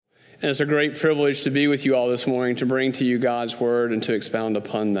And it's a great privilege to be with you all this morning to bring to you God's word and to expound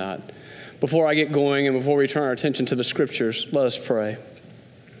upon that. Before I get going and before we turn our attention to the scriptures, let us pray.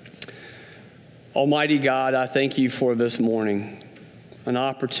 Almighty God, I thank you for this morning, an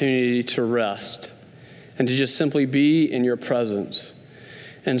opportunity to rest and to just simply be in your presence.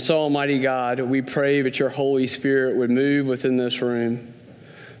 And so, Almighty God, we pray that your Holy Spirit would move within this room.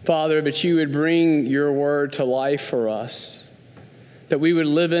 Father, that you would bring your word to life for us, that we would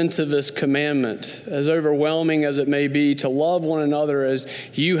live into this commandment, as overwhelming as it may be, to love one another as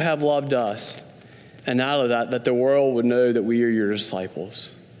you have loved us. And out of that the world would know that we are your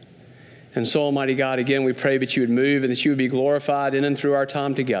disciples. And so, Almighty God, again, we pray that you would move and that you would be glorified in and through our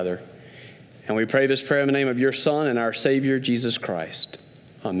time together. And we pray this prayer in the name of your Son and our Savior, Jesus Christ.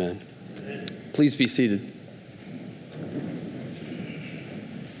 Amen. Amen. Please be seated.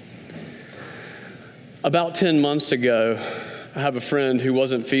 About 10 months ago, I have a friend who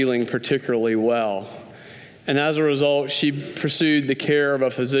wasn't feeling particularly well. And as a result, she pursued the care of a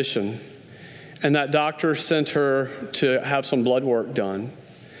physician. And that doctor sent her to have some blood work done.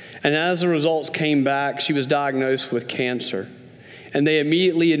 And as the results came back, she was diagnosed with cancer. And they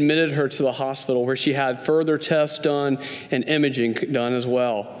immediately admitted her to the hospital where she had further tests done and imaging done as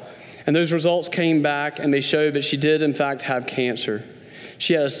well. And those results came back and they showed that she did in fact have cancer.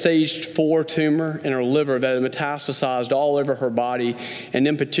 She had a stage 4 tumor in her liver that had metastasized all over her body, and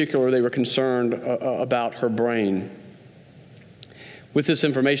in particular, they were concerned about her brain. With this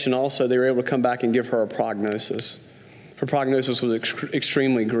information also, they were able to come back and give her a prognosis. Her prognosis was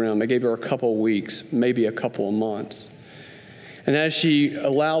extremely grim. They gave her a couple of weeks, maybe a couple of months. And as she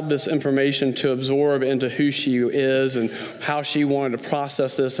allowed this information to absorb into who she is and how she wanted to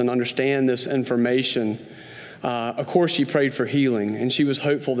process this and understand this information, of course, she prayed for healing, and she was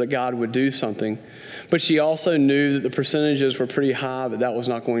hopeful that God would do something. But she also knew that the percentages were pretty high that was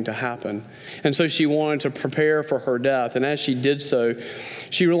not going to happen. And so she wanted to prepare for her death. And as she did so,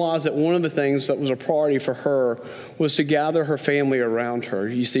 she realized that one of the things that was a priority for her was to gather her family around her.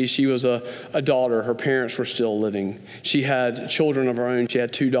 You see, she was a daughter. Her parents were still living. She had children of her own. She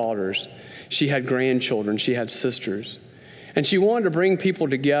had 2 daughters. She had grandchildren. She had sisters. And she wanted to bring people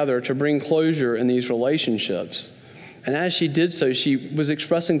together to bring closure in these relationships. And as she did so, she was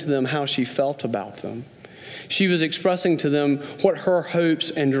expressing to them how she felt about them. She was expressing to them what her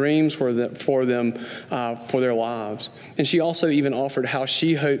hopes and dreams were for them, for their lives. And she also even offered how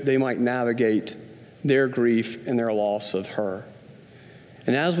she hoped they might navigate their grief and their loss of her.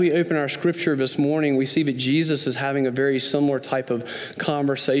 And as we open our scripture this morning, we see that Jesus is having a very similar type of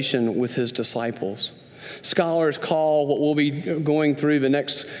conversation with his disciples. Scholars call what we'll be going through the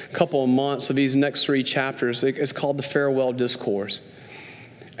next couple of months of these next 3 chapters, it's called the farewell discourse.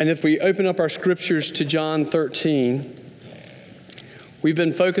 And if we open up our scriptures to John 13, we've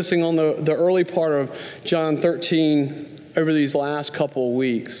been focusing on the early part of John 13 over these last couple of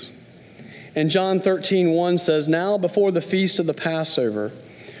weeks. And John 13:1 says, "Now before the feast of the Passover,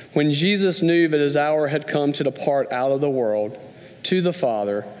 when Jesus knew that his hour had come to depart out of the world to the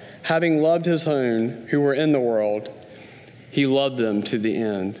Father, having loved his own who were in the world, he loved them to the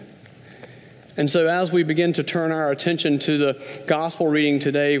end." And so as we begin to turn our attention to the gospel reading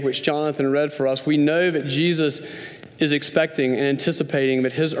today, which Jonathan read for us, we know that Jesus is expecting and anticipating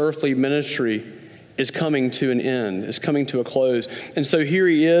that his earthly ministry is coming to an end, is coming to a close. And so here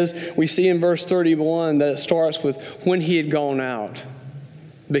he is. We see in verse 31 that it starts with when he had gone out.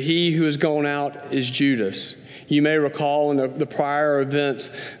 But he who has gone out is Judas. You may recall in the prior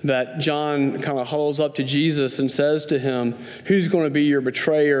events that John kind of huddles up to Jesus and says to him, "Who's going to be your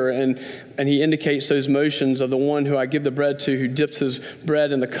betrayer?" And he indicates those motions of the one who I give the bread to, who dips his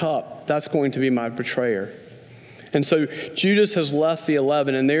bread in the cup. That's going to be my betrayer. And so Judas has left the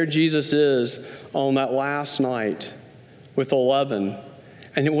 11, and there Jesus is on that last night with 11.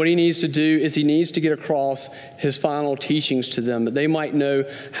 And what he needs to do is he needs to get across his final teachings to them, that they might know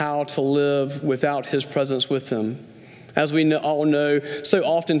how to live without his presence with them. As we all know, so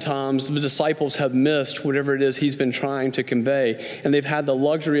oftentimes the disciples have missed whatever it is he's been trying to convey, and they've had the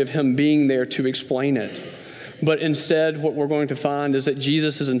luxury of him being there to explain it. But instead, what we're going to find is that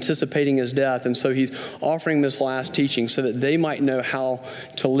Jesus is anticipating his death, and so he's offering this last teaching so that they might know how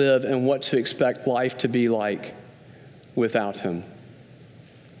to live and what to expect life to be like without him.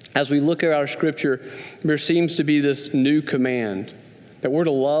 As we look at our scripture, there seems to be this new command that we're to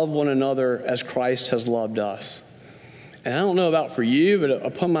love one another as Christ has loved us. And I don't know about for you, but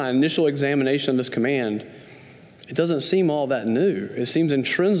upon my initial examination of this command, it doesn't seem all that new. It seems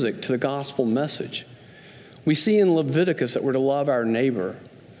intrinsic to the gospel message. We see in Leviticus that we're to love our neighbor.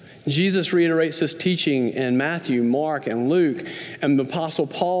 Jesus reiterates this teaching in Matthew, Mark, and Luke, and the Apostle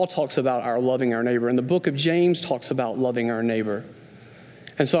Paul talks about our loving our neighbor, and the book of James talks about loving our neighbor.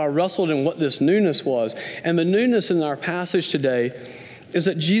 And so I wrestled in what this newness was. And the newness in our passage today is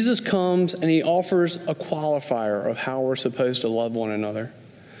that Jesus comes and he offers a qualifier of how we're supposed to love one another.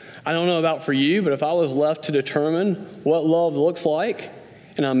 I don't know about for you, but if I was left to determine what love looks like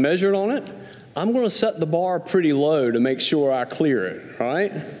and I'm measured on it, I'm going to set the bar pretty low to make sure I clear it,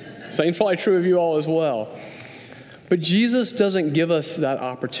 right? Same probably true of you all as well. But Jesus doesn't give us that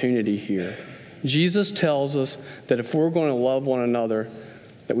opportunity here. Jesus tells us that if we're going to love one another,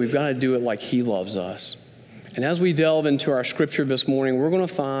 that we've got to do it like he loves us. And as we delve into our scripture this morning, we're going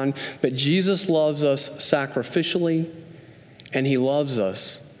to find that Jesus loves us sacrificially and he loves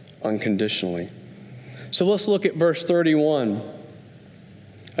us unconditionally. So let's look at verse 31.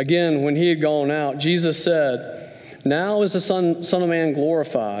 Again, when he had gone out, Jesus said, "Now is the Son of Man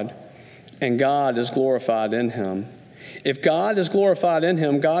glorified, and God is glorified in him. If God is glorified in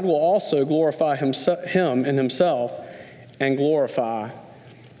him, God will also glorify him in himself and glorify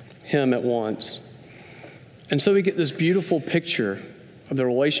him at once." And so we get this beautiful picture of the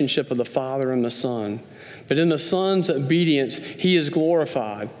relationship of the Father and the Son. But in the Son's obedience, he is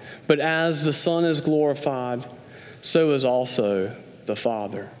glorified. But as the Son is glorified, so is also the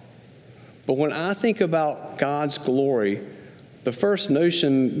Father. But when I think about God's glory, the first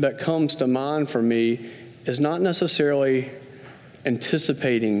notion that comes to mind for me is not necessarily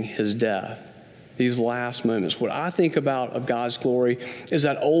anticipating his death, these last moments. What I think about of God's glory is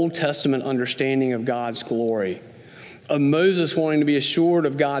that Old Testament understanding of God's glory, of Moses wanting to be assured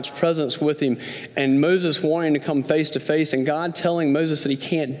of God's presence with him, and Moses wanting to come face to face, and God telling Moses that he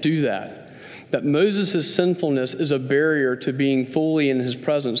can't do that Moses' sinfulness is a barrier to being fully in his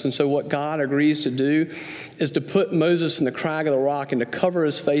presence. And so what God agrees to do is to put Moses in the crag of the rock and to cover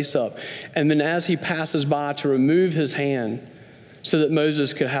his face up, and then as he passes by, to remove his hand so that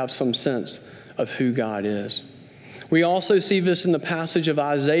Moses could have some sense of who God is. We also see this in the passage of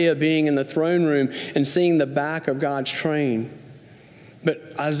Isaiah being in the throne room and seeing the back of God's train.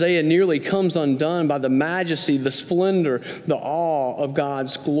 But Isaiah nearly comes undone by the majesty, the splendor, the awe of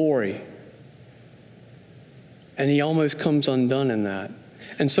God's glory. And he almost comes undone in that.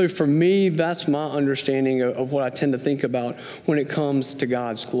 And so for me, that's my understanding of what I tend to think about when it comes to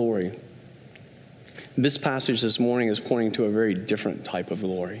God's glory. This passage this morning is pointing to a very different type of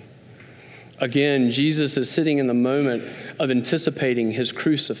glory. Again, Jesus is sitting in the moment of anticipating his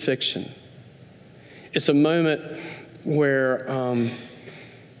crucifixion. It's a moment where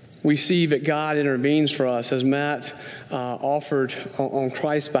we see that God intervenes for us. As Matt offered on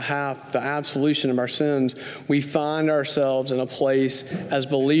Christ's behalf the absolution of our sins, we find ourselves in a place as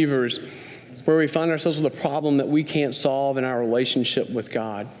believers where we find ourselves with a problem that we can't solve in our relationship with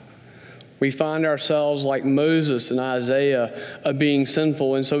God. We find ourselves like Moses and Isaiah of being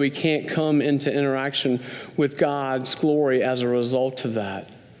sinful, and so we can't come into interaction with God's glory as a result of that.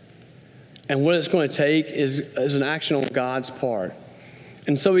 And what it's going to take is an action on God's part.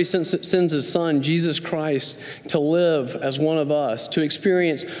 And so he sends his Son, Jesus Christ, to live as one of us, to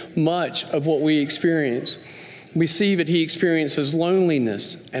experience much of what we experience. We see that he experiences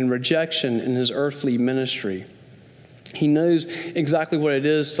loneliness and rejection in his earthly ministry. He knows exactly what it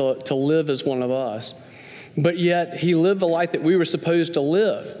is to live as one of us. But yet, he lived the life that we were supposed to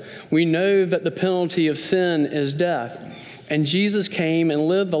live. We know that the penalty of sin is death. And Jesus came and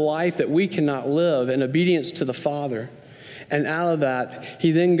lived the life that we cannot live in obedience to the Father. And out of that,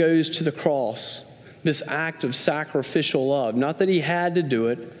 he then goes to the cross, this act of sacrificial love. Not that he had to do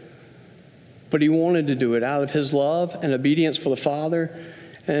it, but he wanted to do it out of his love and obedience for the Father,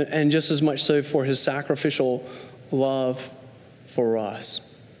 and just as much so for his sacrificial love for us.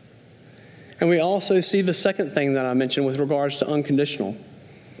 And we also see the second thing that I mentioned with regards to unconditional.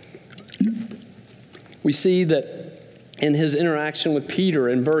 We see that in his interaction with Peter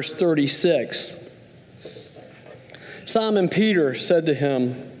in verse 36, Simon Peter said to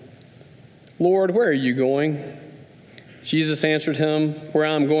him, "Lord, where are you going?" Jesus answered him, "Where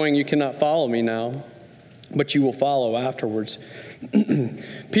I am going, you cannot follow me now, but you will follow afterwards."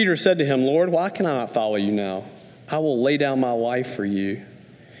 Peter said to him, "Lord, why can I not follow you now? I will lay down my life for you."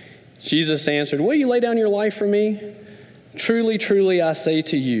 Jesus answered, "Will you lay down your life for me? Truly, truly, I say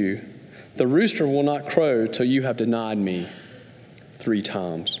to you, the rooster will not crow till you have denied me 3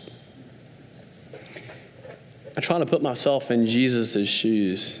 times. I try to put myself in Jesus'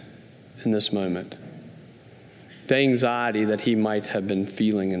 shoes in this moment. The anxiety that he might have been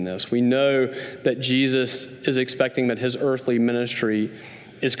feeling in this. We know that Jesus is expecting that his earthly ministry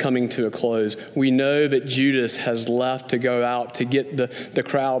is coming to a close. We know that Judas has left to go out to get the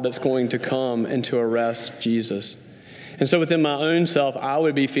crowd that's going to come and to arrest Jesus. And so within my own self, I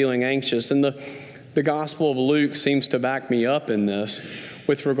would be feeling anxious. And the Gospel of Luke seems to back me up in this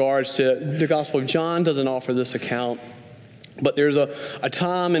with regards to the Gospel of John doesn't offer this account. But there's a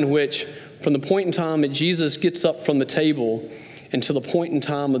time in which, from the point in time that Jesus gets up from the table until the point in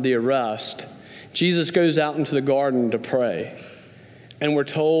time of the arrest, Jesus goes out into the garden to pray. And we're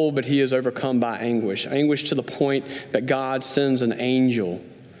told that he is overcome by anguish to the point that God sends an angel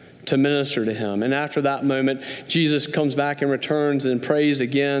to minister to him. And after that moment, Jesus comes back and returns and prays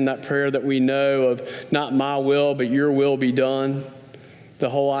again that prayer that we know of, not my will, but your will be done. The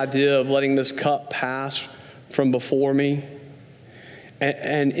whole idea of letting this cup pass from before me.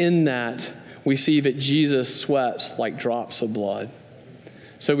 And in that, we see that Jesus sweats like drops of blood.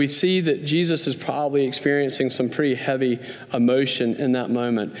 So we see that Jesus is probably experiencing some pretty heavy emotion in that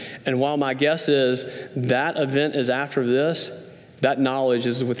moment. And while my guess is that event is after this, that knowledge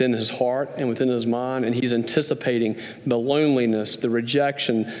is within his heart and within his mind, and he's anticipating the loneliness, the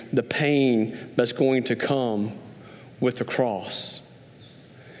rejection, the pain that's going to come with the cross.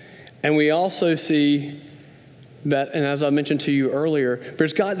 And we also see that, and as I mentioned to you earlier,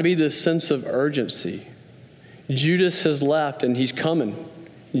 there's got to be this sense of urgency. Judas has left and he's coming.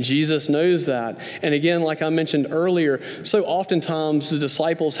 Jesus knows that. And again, like I mentioned earlier, so oftentimes the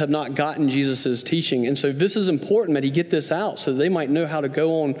disciples have not gotten Jesus' teaching. And so this is important that he get this out so they might know how to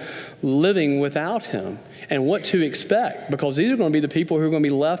go on living without him and what to expect, because these are going to be the people who are going to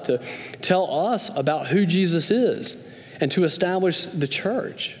be left to tell us about who Jesus is and to establish the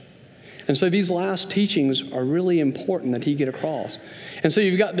church. And so these last teachings are really important that he get across. And so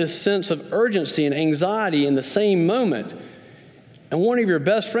you've got this sense of urgency and anxiety in the same moment. And one of your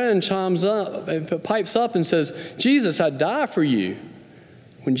best friends pipes up and says, Jesus, I'd die for you.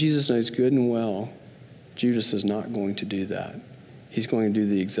 When Jesus knows good and well, Judas is not going to do that. He's going to do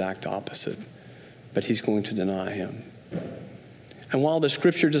the exact opposite, but he's going to deny him. And while the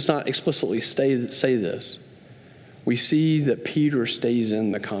scripture does not explicitly say this, we see that Peter stays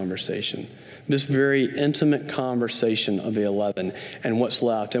in the conversation. This very intimate conversation of the 11 and what's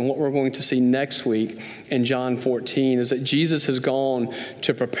left. And what we're going to see next week in John 14 is that Jesus has gone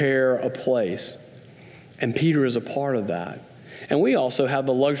to prepare a place. And Peter is a part of that. And we also have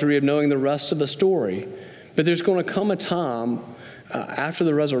the luxury of knowing the rest of the story. But there's going to come a time after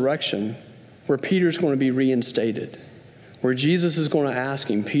the resurrection where Peter's going to be reinstated. Where Jesus is going to ask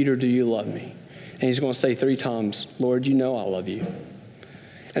him, Peter, do you love me? And he's going to say 3 times, Lord, you know I love you.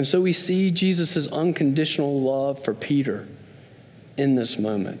 And so we see Jesus' unconditional love for Peter in this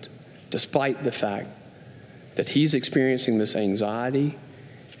moment, despite the fact that he's experiencing this anxiety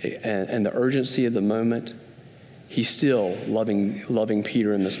and the urgency of the moment. He's still loving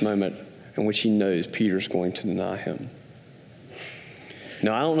Peter in this moment in which he knows Peter's going to deny him.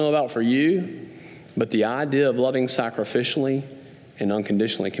 Now, I don't know about for you, but the idea of loving sacrificially and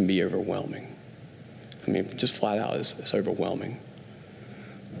unconditionally can be overwhelming. I mean, just flat out, it's overwhelming.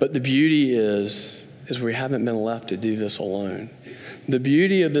 But the beauty is we haven't been left to do this alone. The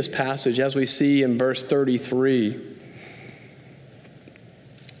beauty of this passage, as we see in verse 33,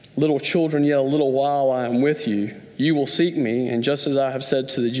 little children, yet a little while I am with you. You will seek me, and just as I have said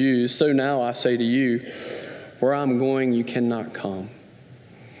to the Jews, so now I say to you, where I'm going, you cannot come.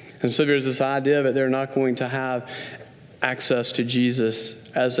 And so there's this idea that they're not going to have access to Jesus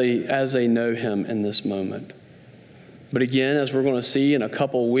as they know him in this moment. But again, as we're going to see in a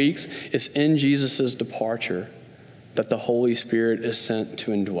couple of weeks, it's in Jesus' departure that the Holy Spirit is sent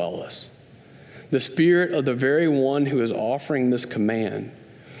to indwell us. The Spirit of the very one who is offering this command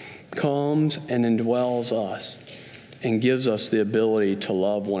comes and indwells us and gives us the ability to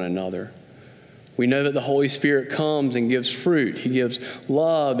love one another. We know that the Holy Spirit comes and gives fruit. He gives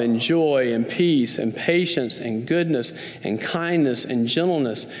love and joy and peace and patience and goodness and kindness and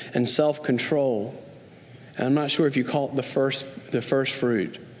gentleness and self-control. And I'm not sure if you call it the first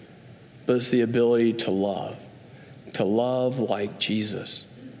fruit, but it's the ability to love like Jesus.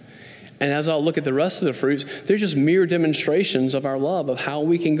 And as I'll look at the rest of the fruits, they're just mere demonstrations of our love, of how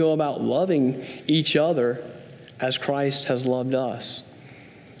we can go about loving each other as Christ has loved us.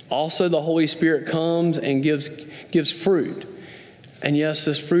 Also, the Holy Spirit comes and gives fruit. And yes,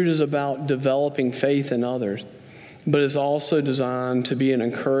 this fruit is about developing faith in others, but it's also designed to be an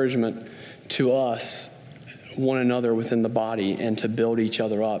encouragement to us, one another within the body, and to build each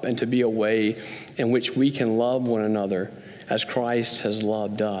other up, and to be a way in which we can love one another as Christ has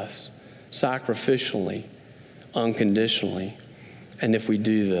loved us, sacrificially, unconditionally. And if we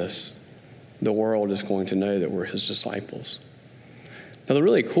do this, the world is going to know that we're his disciples. Now, the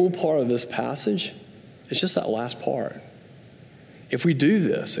really cool part of this passage is just that last part. If we do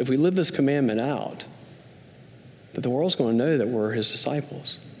this, if we live this commandment out, that the world's going to know that we're his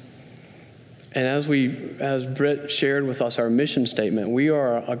disciples. And as Britt shared with us our mission statement, we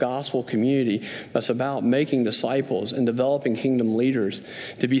are a gospel community that's about making disciples and developing kingdom leaders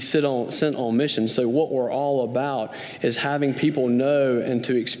to be sent on mission. So what we're all about is having people know and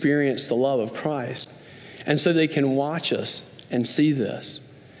to experience the love of Christ. And so they can watch us and see this.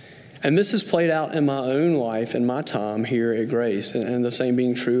 And this has played out in my own life and my time here at Grace, and the same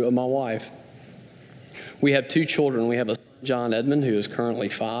being true of my wife. We have 2 children. We have a son, John Edmond, who is currently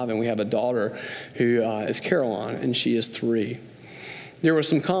 5, and we have a daughter who is Caroline, and she is 3. There were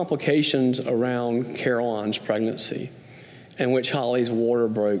some complications around Caroline's pregnancy, in which Holly's water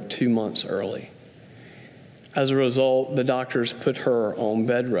broke 2 months early. As a result, the doctors put her on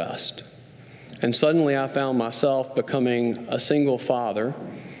bed rest. And suddenly I found myself becoming a single father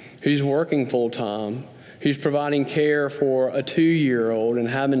who's working full-time, who's providing care for a 2-year-old and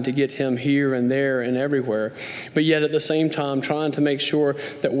having to get him here and there and everywhere, but yet at the same time trying to make sure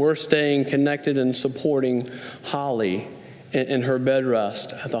that we're staying connected and supporting Holly in her bed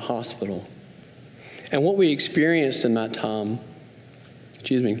rest at the hospital. And what we experienced in that time,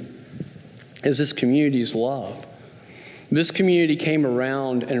 is this community's love. This community came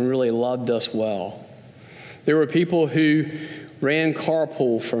around and really loved us well. There were people who ran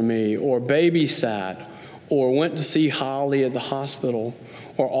carpool for me, or babysat, or went to see Holly at the hospital,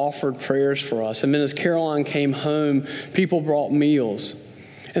 or offered prayers for us. And then as Caroline came home, people brought meals.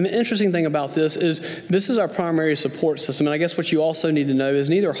 And the interesting thing about this is our primary support system. And I guess what you also need to know is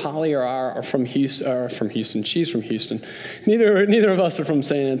neither Holly or I are from Houston. She's from Houston. Neither of us are from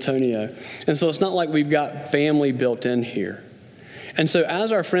San Antonio. And so it's not like we've got family built in here. And so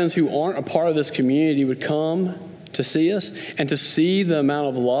as our friends who aren't a part of this community would come to see us and to see the amount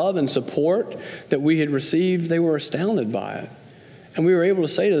of love and support that we had received, they were astounded by it. And we were able to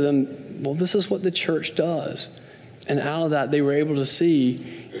say to them, well, this is what the church does. And out of that, they were able to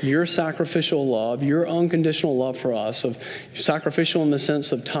see your sacrificial love, your unconditional love for us, of sacrificial in the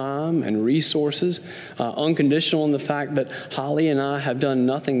sense of time and resources, unconditional in the fact that Holly and I have done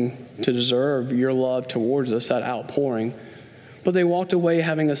nothing to deserve your love towards us, that outpouring. But they walked away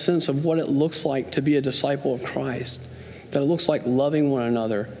having a sense of what it looks like to be a disciple of Christ, that it looks like loving one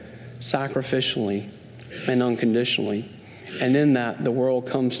another sacrificially and unconditionally. And in that, the world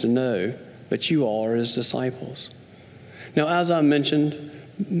comes to know that you all are his disciples. Now, as I mentioned,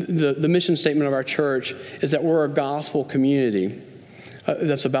 the mission statement of our church is that we're a gospel community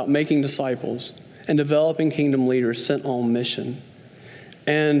that's about making disciples and developing kingdom leaders sent on mission.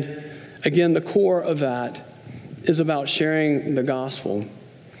 And again, the core of that is about sharing the gospel.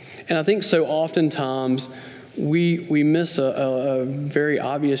 And I think so oftentimes we miss a very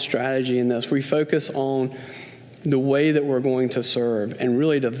obvious strategy in this. We focus on the way that we're going to serve and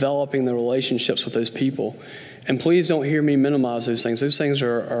really developing the relationships with those people. And please don't hear me minimize those things. Those things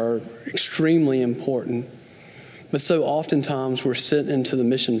are extremely important. But so oftentimes we're sent into the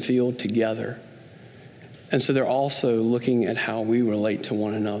mission field together. And so they're also looking at how we relate to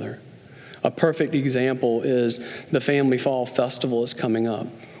one another. A perfect example is the Family Fall Festival is coming up.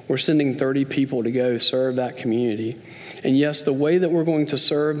 We're sending 30 people to go serve that community. And yes, the way that we're going to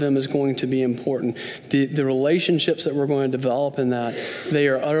serve them is going to be important. The relationships that we're going to develop in that, they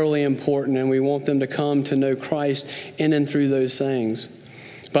are utterly important, and we want them to come to know Christ in and through those things.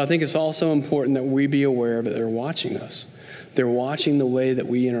 But I think it's also important that we be aware that they're watching us. They're watching the way that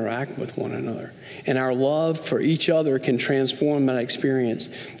we interact with one another. And our love for each other can transform that experience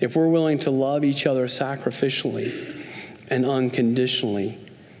if we're willing to love each other sacrificially and unconditionally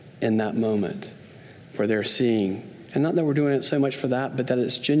in that moment where they're seeing. And not that we're doing it so much for that, but that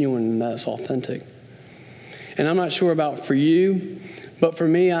it's genuine and that it's authentic. And I'm not sure about for you, but for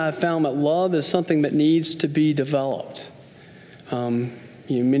me, I've found that love is something that needs to be developed.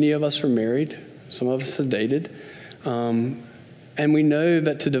 Many of us are married. Some of us have dated. And we know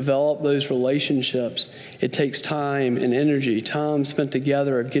that to develop those relationships, it takes time and energy, time spent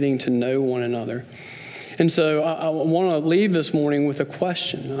together of getting to know one another. And so I want to leave this morning with a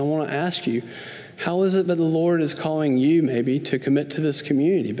question. I want to ask you, how is it that the Lord is calling you maybe to commit to this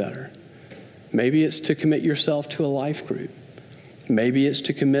community better? Maybe it's to commit yourself to a life group. Maybe it's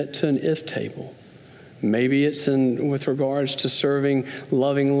to commit to an if table. Maybe it's with regards to serving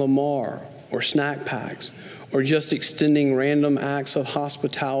Loving Lamar or snack packs, or just extending random acts of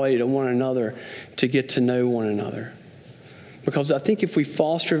hospitality to one another to get to know one another. Because I think if we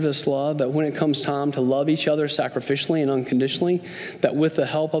foster this love, that when it comes time to love each other sacrificially and unconditionally, that with the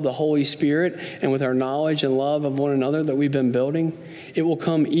help of the Holy Spirit and with our knowledge and love of one another that we've been building, it will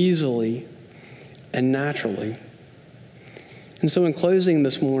come easily and naturally. And so in closing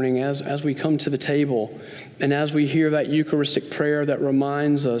this morning, as we come to the table and as we hear that Eucharistic prayer that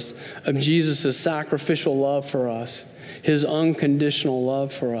reminds us of Jesus' sacrificial love for us, his unconditional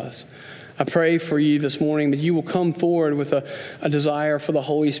love for us, I pray for you this morning that you will come forward with a desire for the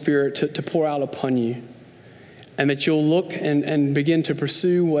Holy Spirit to pour out upon you, and that you'll look and begin to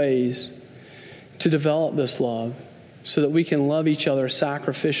pursue ways to develop this love so that we can love each other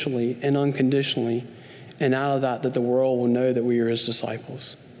sacrificially and unconditionally, and out of that the world will know that we are his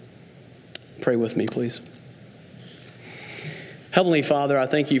disciples. Pray with me, please. Heavenly Father, I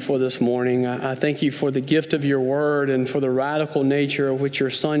thank you for this morning. I thank you for the gift of your word and for the radical nature of which your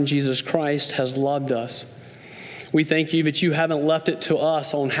Son, Jesus Christ, has loved us. We thank you that you haven't left it to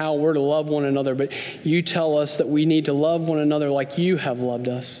us on how we're to love one another, but you tell us that we need to love one another like you have loved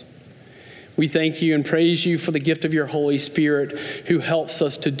us. We thank you and praise you for the gift of your Holy Spirit who helps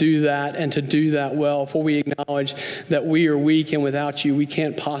us to do that and to do that well, for we acknowledge that we are weak and without you we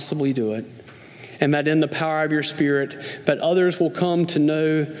can't possibly do it. And that in the power of your Spirit, that others will come to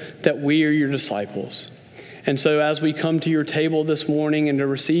know that we are your disciples. And so as we come to your table this morning and to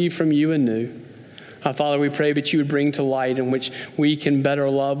receive from you anew, Father, we pray that you would bring to light in which we can better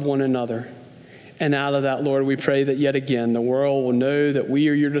love one another. And out of that, Lord, we pray that yet again the world will know that we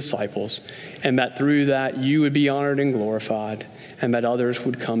are your disciples, and that through that you would be honored and glorified, and that others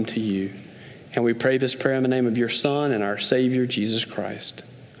would come to you. And we pray this prayer in the name of your Son and our Savior, Jesus Christ.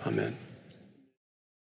 Amen.